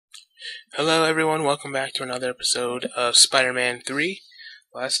Hello everyone, welcome back to another episode of Spider-Man 3.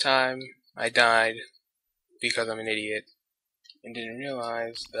 Last time I died because I'm an idiot and didn't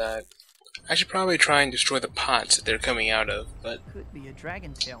realize that I should probably try and destroy the pots that they're coming out of, but Could be a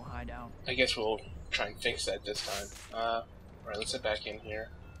dragon tail hideout. I guess we'll try and fix that this time. Alright, let's head back in here.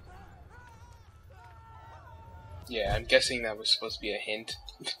 Yeah, I'm guessing that was supposed to be a hint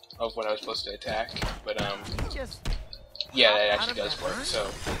of what I was supposed to attack, but yeah, that actually does work, so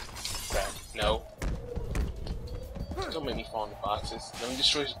crap. No. Don't make me fall into boxes. Let me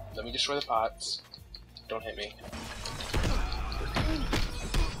destroy the pots. Don't hit me.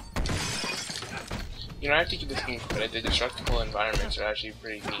 You know, I have to give this game credit. The destructible environments are actually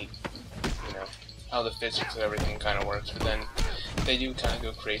pretty neat. You know, how the physics of everything kind of works, but then they do kind of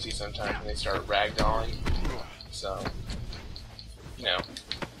go crazy sometimes when they start ragdolling. So, you know,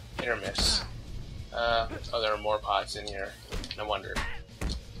 hit or miss. Oh, there are more pots in here. No wonder.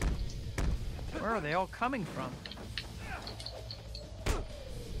 Where are they all coming from?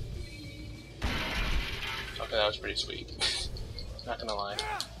 Okay, that was pretty sweet. Not gonna lie.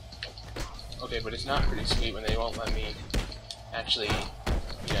 Okay, but it's not pretty sweet when they won't let me actually,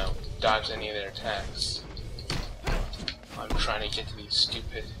 you know, dodge any of their attacks. I'm trying to get to these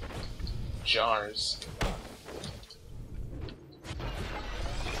stupid jars.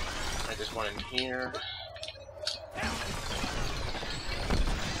 Alright, there's one in here.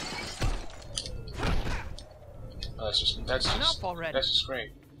 Oh, that's just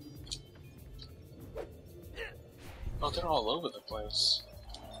great. Oh, they're all over the place.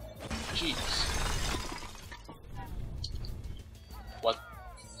 Jeez. What?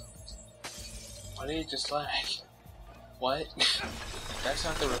 Why did it just lag? What? That's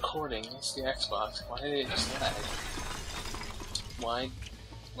not the recording, that's the Xbox. Why did it just lag? Why?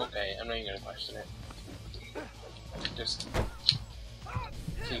 Okay, I'm not even gonna question it. Just...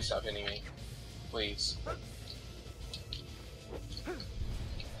 please stop hitting me. Please.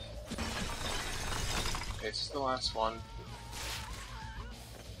 Okay, this is the last one.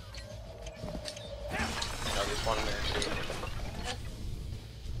 No, there's one there too.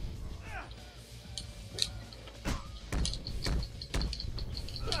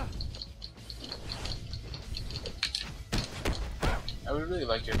 I would really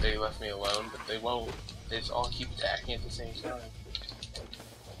like it if they left me alone, but they won't. They just all keep attacking at the same time.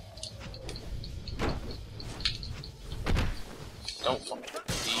 Don't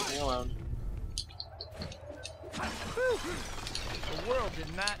leave me alone. The world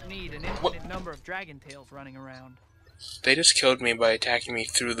did not need an infinite number of dragon tails running around. They just killed me by attacking me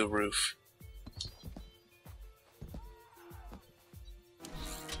through the roof.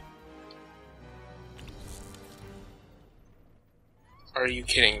 Are you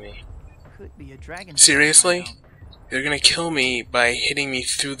kidding me? Could be a dragon. Seriously? They're gonna kill me by hitting me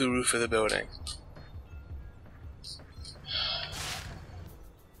through the roof of the building.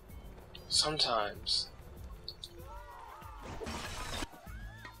 Sometimes.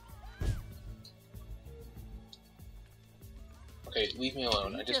 Okay, leave me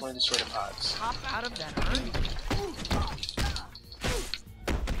alone. I just want to destroy the pots. Hop out of that hurry.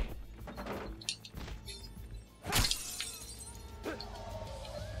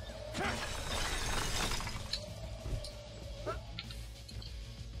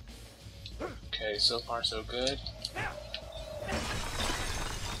 Okay, so far so good.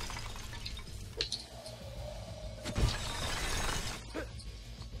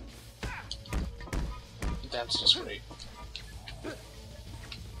 That's just great.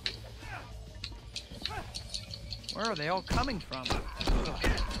 Where are they all coming from?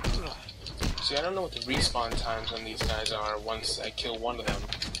 See, I don't know what the respawn times on these guys are once I kill one of them.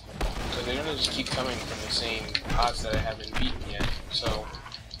 So they're gonna just keep coming from the same pots that I haven't beaten yet, so...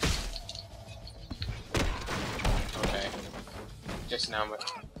 okay. Guess now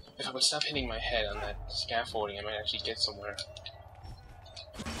if I would stop hitting my head on that scaffolding, I might actually get somewhere.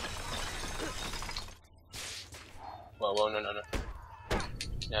 Whoa, no.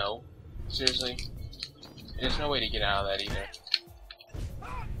 No. Seriously? There's no way to get out of that either.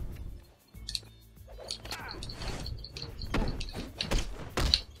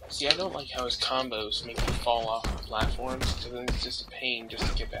 See, I don't like how his combos make me fall off the platforms, so then it's just a pain just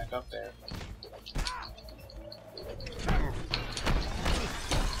to get back up there.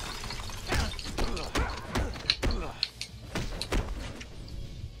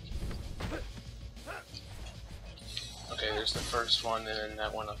 Okay, there's the first one, and then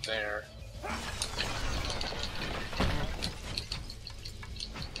that one up there.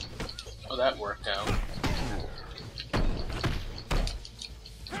 Oh, that worked out.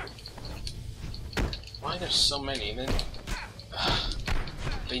 Why there's so many? And then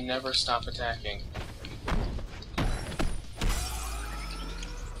They never stop attacking.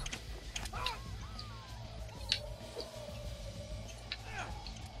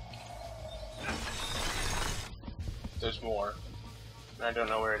 There's more. And I don't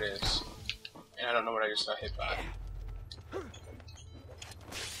know where it is. And I don't know what I just got hit by.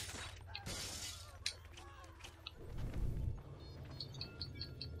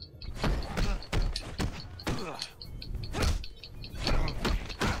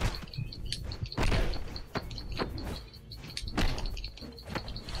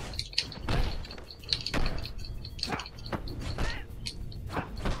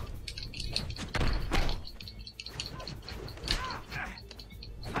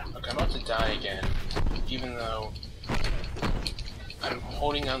 Die again, even though I'm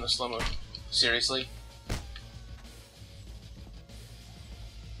holding down the slow-mo. Seriously?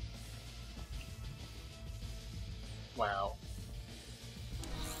 Wow.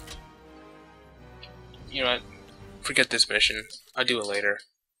 You know what? Forget this mission. I'll do it later.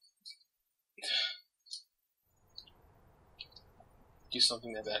 Do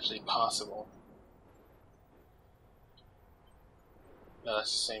something that's actually possible. No,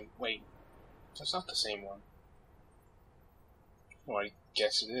 that's the same. Wait. That's not the same one. Well, I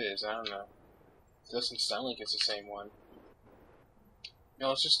guess it is. I don't know. It doesn't sound like it's the same one. No,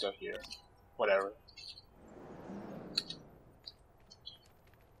 let's just go here. Whatever.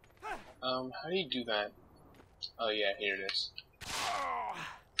 How do you do that? Oh yeah, here it is.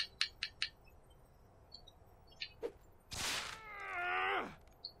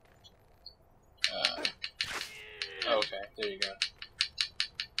 Okay, there you go.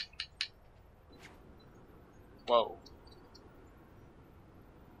 Whoa.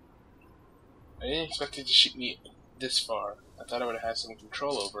 I didn't expect it to shoot me this far. I thought I would have had some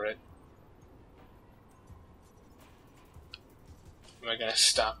control over it. Am I gonna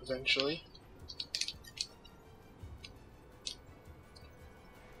stop eventually?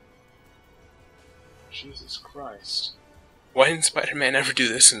 Jesus Christ. Why didn't Spider-Man ever do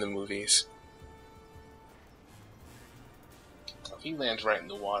this in the movies? Oh, he lands right in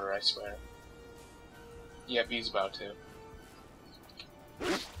the water, I swear. Yep, he's about to.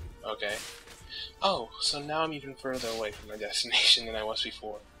 Okay. Oh, so now I'm even further away from my destination than I was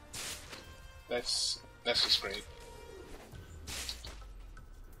before. That's just great.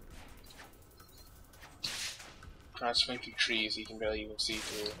 Trying to swing through trees you can barely even see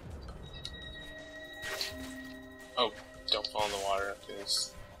through. Oh, don't fall in the water,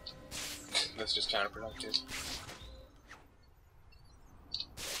 because that's just counterproductive.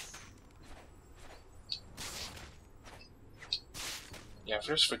 Yeah,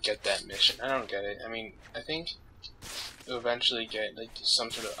 first forget that mission. I don't get it. I mean, I think you'll eventually get like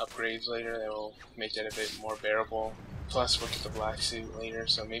some sort of upgrades later that will make that a bit more bearable. Plus, we'll get the black suit later,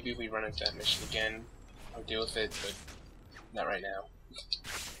 so maybe if we run into that mission again, I'll deal with it, but not right now.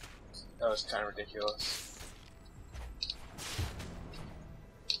 That was kind of ridiculous.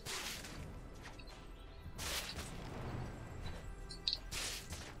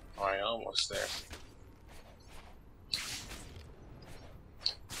 Alright, almost there.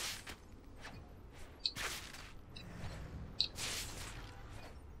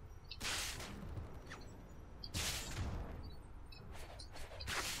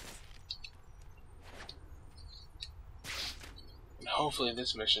 Hopefully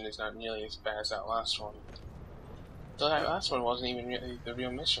this mission is not nearly as bad as that last one. Though that last one wasn't even really the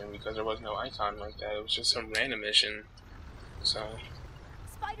real mission because there was no icon like that, it was just some random mission. So...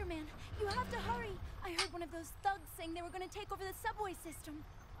 Spider-Man, you have to hurry! I heard one of those thugs saying they were going to take over the subway system.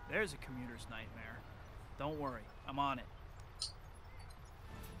 There's a commuter's nightmare. Don't worry, I'm on it.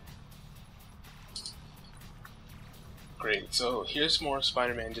 Great, so here's more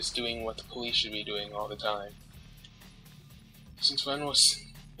Spider-Man just doing what the police should be doing all the time. Since when was,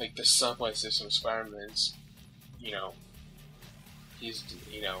 like, the subway system Spider-Man's, you know, his,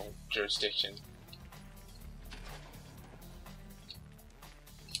 you know, jurisdiction?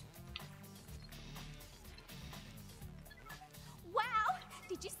 Wow!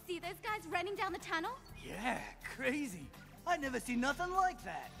 Did you see those guys running down the tunnel? Yeah, crazy. I never seen nothing like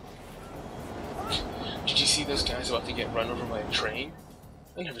that. Did you see those guys about to get run over by a train?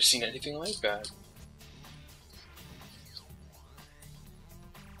 I've never seen anything like that.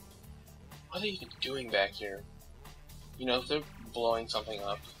 What are they even doing back here? You know, if they're blowing something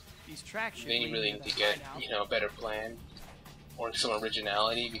up, These tracks they really need to get, you know, a better plan. Or some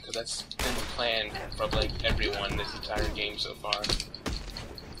originality, because that's been the plan for, like, everyone this entire game so far.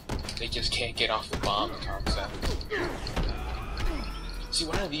 They just can't get off the bomb concept. See,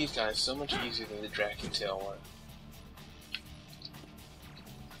 why are these guys so much easier than the Dragon Tail one?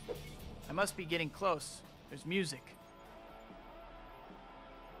 I must be getting close. There's music.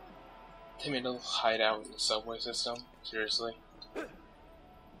 They made a little hideout in the subway system? Seriously? Okay,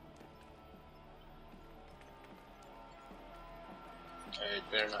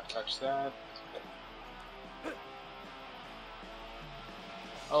 better not touch that.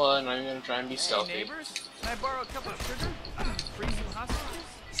 Oh, well, I'm not even gonna try and be stealthy. Hey, neighbors, can I borrow a cup of sugar? Free some hostages?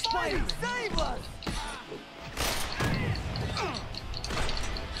 Spidey, save us!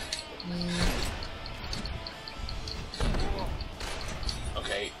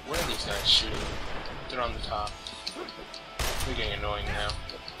 Okay, where are these guys shooting? They're on the top. They're getting annoying now.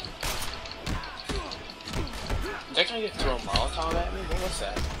 Did that guy just throw a Molotov at me? What was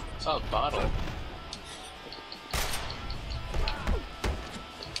that? I saw a bottle.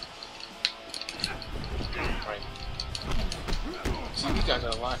 Right. See, these guys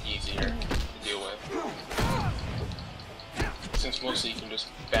are a lot easier to deal with. Since mostly you can just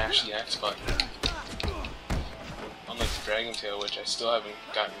bash the X button. Unlike the Dragon Tail, which I still haven't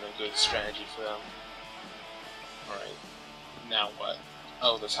gotten a good strategy for them. Alright. Now what?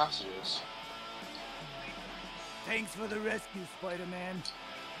 Oh, there's hostages. Thanks for the rescue, Spider-Man.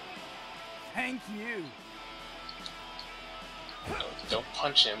 Thank you. No, don't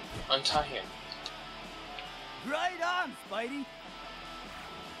punch him. Untie him. Right on, Spidey.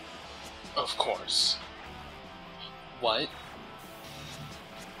 Of course. What?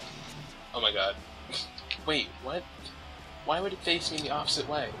 Oh my god. Wait, what? Why would it face me the opposite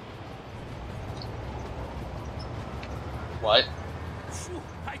way? What? Phew,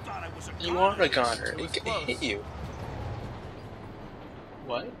 I thought I was a You are a goner. It hit you.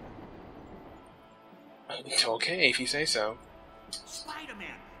 What? It's okay if you say so.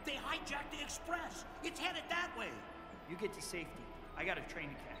 Spider-Man, they hijacked the express. It's headed that way. You get to safety. I got a train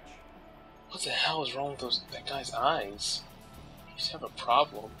to catch. What the hell is wrong with that guy's eyes? You just have a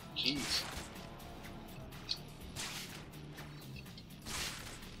problem. Jeez.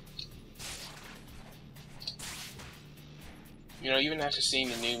 You know, even after seeing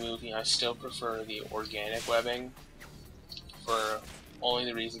the new movie, I still prefer the organic webbing for only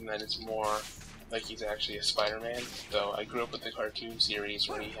the reason that it's more like he's actually a Spider-Man. Though I grew up with the cartoon series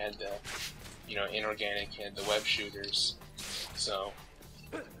where he had the, you know, inorganic, he had the web shooters. So,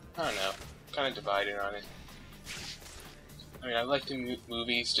 I don't know, kind of divided on it. I mean, I like the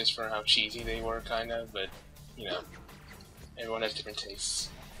movies just for how cheesy they were, kind of, but, you know, everyone has different tastes.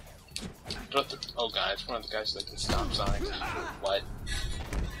 Oh god, it's one of the guys that can stop signs. What?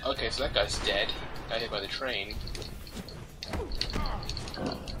 Okay, so that guy's dead. Got hit by the train.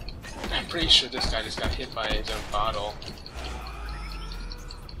 I'm pretty sure this guy just got hit by his own bottle.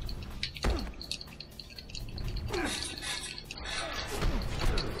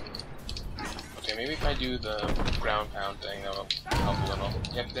 Okay, maybe if I do the ground pound thing, that'll help a little.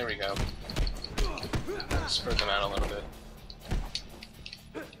 Yep, there we go. Spread them out a little bit.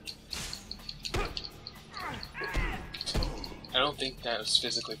 I don't think that was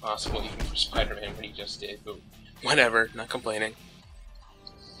physically possible even for Spider-Man what he just did, but whatever, not complaining.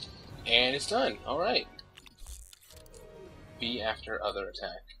 And it's done, alright. B after other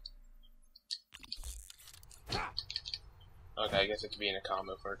attack. Okay, I guess it could be in a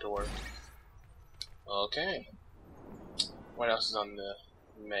combo for it to work. Okay. What else is on the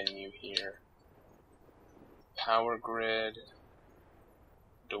menu here? Power Grid,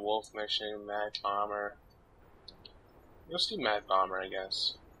 the Wolf Mission, Mad Bomber. Let's do Mad Bomber, I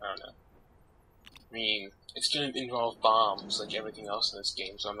guess. I don't know. I mean, it's gonna involve bombs like everything else in this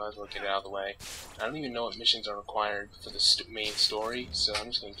game, so I might as well get it out of the way. I don't even know what missions are required for the main story, so I'm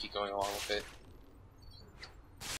just gonna keep going along with it.